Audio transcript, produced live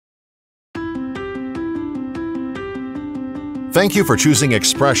Thank you for choosing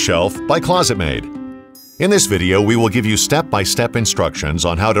ExpressShelf by ClosetMaid. In this video, we will give you step-by-step instructions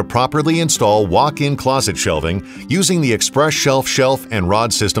on how to properly install walk-in closet shelving using the ExpressShelf shelf and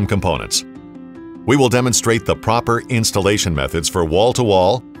rod system components. We will demonstrate the proper installation methods for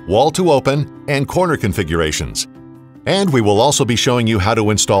wall-to-wall, wall-to-open, and corner configurations. And we will also be showing you how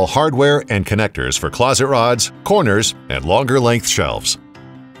to install hardware and connectors for closet rods, corners, and longer length shelves.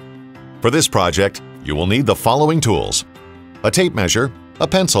 For this project, you will need the following tools: a tape measure, a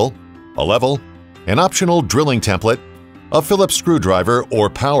pencil, a level, an optional drilling template, a Phillips screwdriver or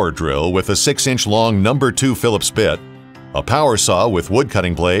power drill with a 6-inch long No. 2 Phillips bit, a power saw with wood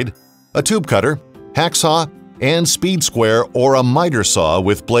cutting blade, a tube cutter, hacksaw, and speed square or a miter saw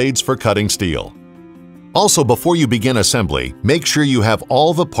with blades for cutting steel. Also, before you begin assembly, make sure you have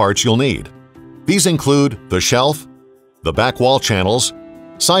all the parts you'll need. These include the shelf, the back wall channels,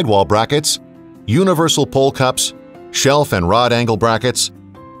 sidewall brackets, universal pole cups, shelf and rod angle brackets,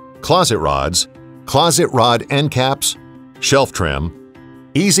 closet rods, closet rod end caps, shelf trim,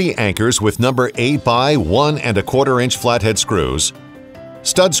 easy anchors with No. 8 by 1 1/4 inch flathead screws,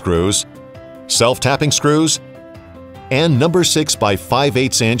 stud screws, self-tapping screws, and No. 6 by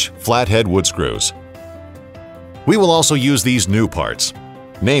 5/8 inch flathead wood screws. We will also use these new parts,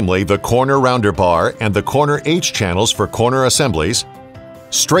 namely the corner rounder bar and the corner H channels for corner assemblies,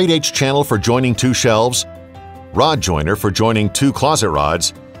 straight H channel for joining two shelves, rod joiner for joining two closet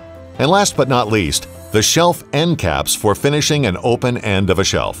rods, and last but not least, the shelf end caps for finishing an open end of a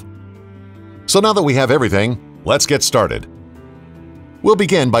shelf. So now that we have everything, let's get started. We'll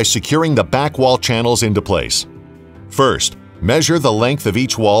begin by securing the back wall channels into place. First, measure the length of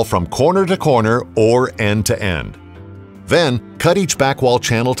each wall from corner to corner or end to end. Then, cut each back wall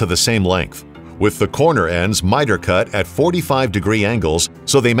channel to the same length, with the corner ends miter cut at 45-degree angles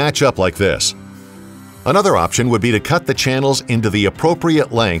so they match up like this. Another option would be to cut the channels into the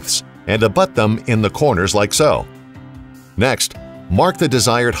appropriate lengths and abut them in the corners like so. Next, mark the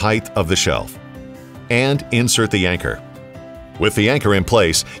desired height of the shelf and insert the anchor. With the anchor in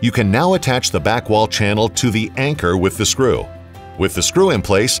place, you can now attach the back wall channel to the anchor with the screw. With the screw in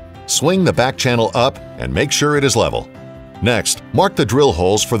place, swing the back channel up and make sure it is level. Next, mark the drill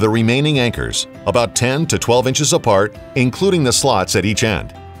holes for the remaining anchors, about 10 to 12 inches apart, including the slots at each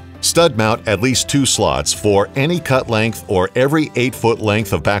end. Stud mount at least 2 slots for any cut length or every 8-foot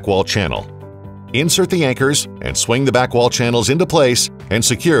length of back wall channel. Insert the anchors and swing the back wall channels into place and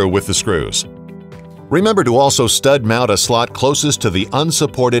secure with the screws. Remember to also stud mount a slot closest to the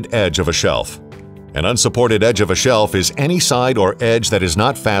unsupported edge of a shelf. An unsupported edge of a shelf is any side or edge that is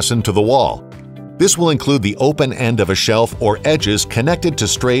not fastened to the wall. This will include the open end of a shelf or edges connected to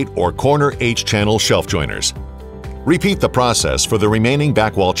straight or corner H-channel shelf joiners. Repeat the process for the remaining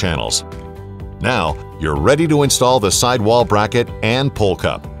back wall channels. Now, you're ready to install the sidewall bracket and pole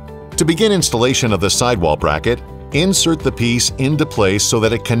cup. To begin installation of the sidewall bracket, insert the piece into place so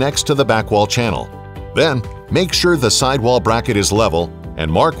that it connects to the back wall channel. Then, make sure the sidewall bracket is level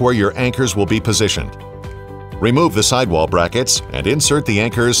and mark where your anchors will be positioned. Remove the sidewall brackets and insert the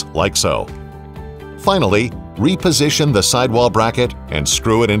anchors like so. Finally, reposition the sidewall bracket and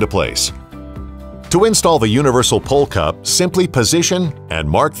screw it into place. To install the universal pole cup, simply position and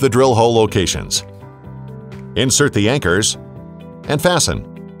mark the drill hole locations. Insert the anchors and fasten.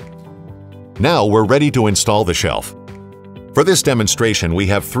 Now we're ready to install the shelf. For this demonstration, we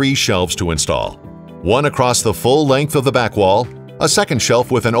have 3 shelves to install. One across the full length of the back wall, a second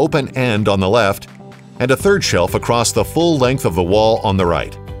shelf with an open end on the left, and a third shelf across the full length of the wall on the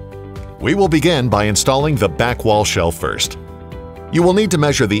right. We will begin by installing the back wall shelf first. You will need to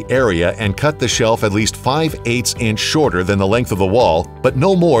measure the area and cut the shelf at least 5/8 inch shorter than the length of the wall, but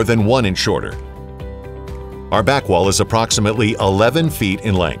no more than 1 inch shorter. Our back wall is approximately 11 feet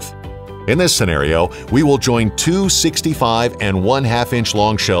in length. In this scenario, we will join 2 65 1/2 inch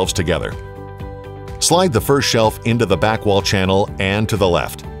long shelves together. Slide the first shelf into the back wall channel and to the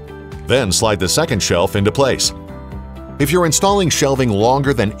left. Then slide the second shelf into place. If you're installing shelving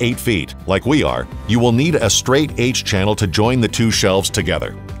longer than 8 feet, like we are, you will need a straight H channel to join the 2 shelves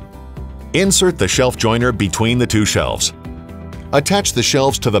together. Insert the shelf joiner between the 2 shelves. Attach the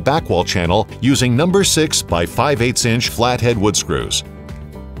shelves to the back wall channel using No. 6 by 5/8 inch flathead wood screws.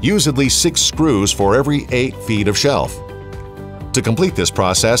 Use at least 6 screws for every 8 feet of shelf. To complete this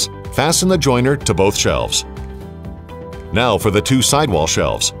process, fasten the joiner to both shelves. Now for the 2 sidewall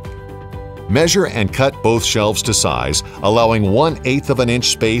shelves. Measure and cut both shelves to size, allowing 1/8 of an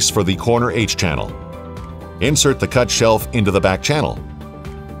inch space for the corner H channel. Insert the cut shelf into the back channel.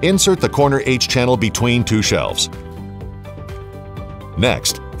 Insert the corner H channel between 2 shelves.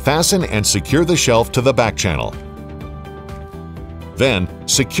 Next, fasten and secure the shelf to the back channel. Then,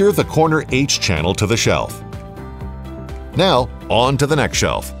 secure the corner H channel to the shelf. Now, on to the next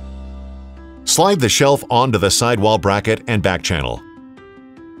shelf. Slide the shelf onto the sidewall bracket and back channel.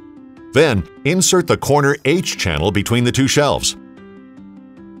 Then, insert the corner H channel between the two shelves.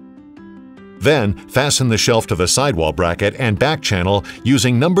 Then, fasten the shelf to the sidewall bracket and back channel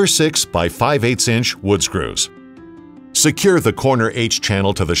using number 6 by 5/8 inch wood screws. Secure the corner H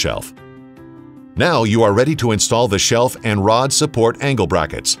channel to the shelf. Now you are ready to install the shelf and rod support angle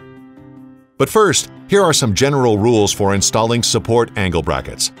brackets. But first, here are some general rules for installing support angle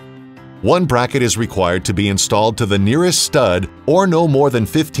brackets. One bracket is required to be installed to the nearest stud or no more than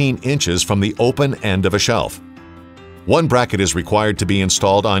 15 inches from the open end of a shelf. One bracket is required to be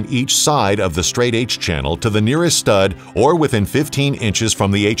installed on each side of the straight H channel to the nearest stud or within 15 inches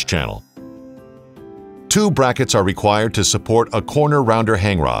from the H channel. 2 brackets are required to support a corner rounder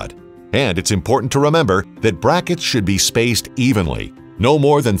hang rod. And it's important to remember that brackets should be spaced evenly, no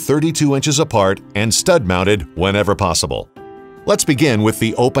more than 32 inches apart and stud-mounted whenever possible. Let's begin with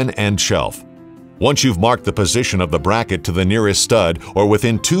the open-end shelf. Once you've marked the position of the bracket to the nearest stud or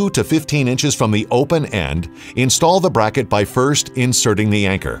within 2 to 15 inches from the open end, install the bracket by first inserting the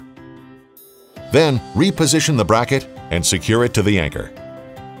anchor. Then, reposition the bracket and secure it to the anchor.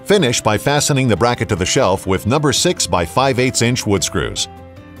 Finish by fastening the bracket to the shelf with number 6 by 5/8 inch wood screws.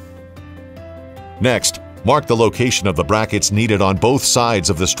 Next, mark the location of the brackets needed on both sides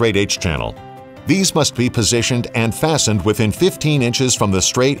of the straight H channel. These must be positioned and fastened within 15 inches from the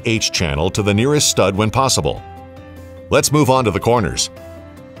straight H channel to the nearest stud when possible. Let's move on to the corners.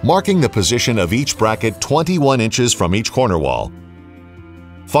 Marking the position of each bracket 21 inches from each corner wall.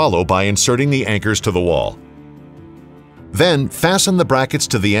 Follow by inserting the anchors to the wall. Then, fasten the brackets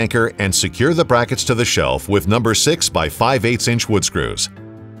to the anchor and secure the brackets to the shelf with number 6 by 5/8 inch wood screws.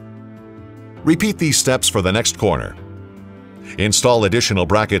 Repeat these steps for the next corner. Install additional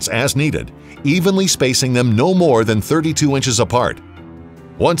brackets as needed, evenly spacing them no more than 32 inches apart.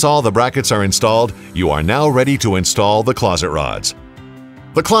 Once all the brackets are installed, you are now ready to install the closet rods.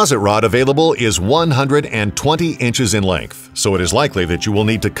 The closet rod available is 120 inches in length, so it is likely that you will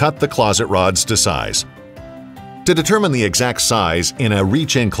need to cut the closet rods to size. To determine the exact size in a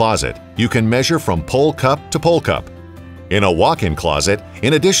reach-in closet, you can measure from pole cup to pole cup. In a walk-in closet,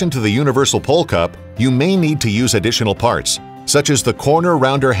 in addition to the universal pole cup, you may need to use additional parts, such as the corner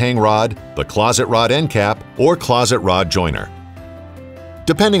rounder hang rod, the closet rod end cap, or closet rod joiner.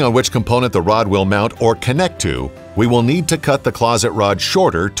 Depending on which component the rod will mount or connect to, we will need to cut the closet rod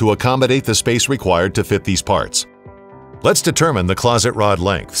shorter to accommodate the space required to fit these parts. Let's determine the closet rod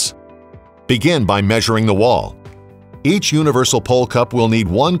lengths. Begin by measuring the wall. Each universal pole cup will need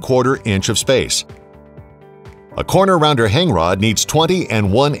 1/4 inch of space. A corner rounder hang rod needs 20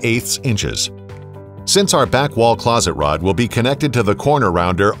 1/8 inches. Since our back wall closet rod will be connected to the corner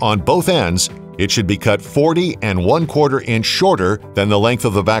rounder on both ends, it should be cut 40 1/4 inch shorter than the length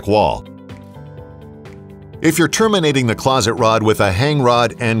of the back wall. If you're terminating the closet rod with a hang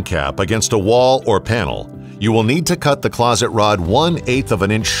rod end cap against a wall or panel, you will need to cut the closet rod 1/8 of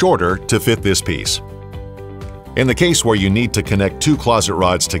an inch shorter to fit this piece. In the case where you need to connect 2 closet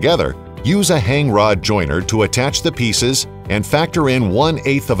rods together, use a hang rod joiner to attach the pieces and factor in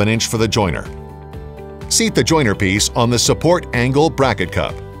 1/8 of an inch for the joiner. Seat the joiner piece on the support angle bracket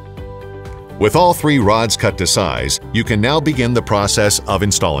cup. With all 3 rods cut to size, you can now begin the process of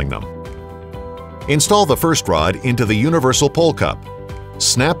installing them. Install the first rod into the universal pole cup.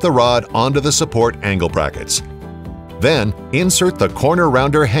 Snap the rod onto the support angle brackets. Then, insert the corner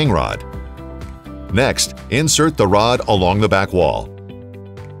rounder hang rod. Next, insert the rod along the back wall.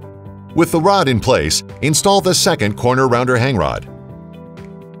 With the rod in place, install the second corner rounder hang rod.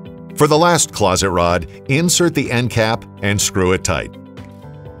 For the last closet rod, insert the end cap and screw it tight.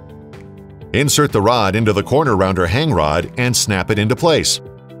 Insert the rod into the corner rounder hang rod and snap it into place.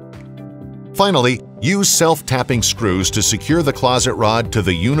 Finally, use self-tapping screws to secure the closet rod to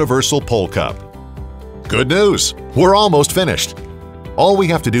the universal pole cup. Good news! We're almost finished! All we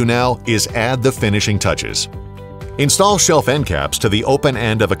have to do now is add the finishing touches. Install shelf end caps to the open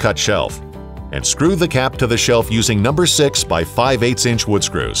end of a cut shelf and screw the cap to the shelf using number 6 by 5/8 inch wood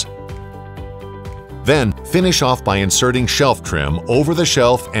screws. Then, finish off by inserting shelf trim over the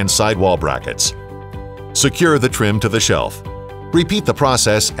shelf and sidewall brackets. Secure the trim to the shelf. Repeat the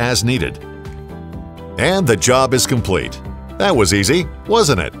process as needed. And the job is complete. That was easy,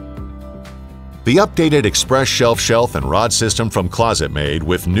 wasn't it? The updated ExpressShelf shelf and rod system from ClosetMaid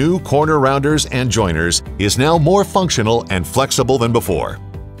with new corner rounders and joiners is now more functional and flexible than before.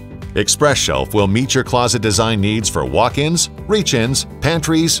 ExpressShelf will meet your closet design needs for walk-ins, reach-ins,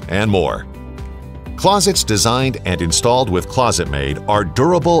 pantries, and more. Closets designed and installed with ClosetMaid are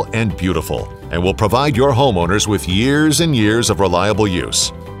durable and beautiful and will provide your homeowners with years and years of reliable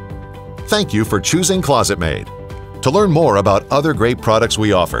use. Thank you for choosing ClosetMaid. To learn more about other great products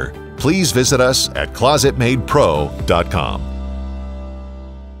we offer, please visit us at ClosetMaidPro.com.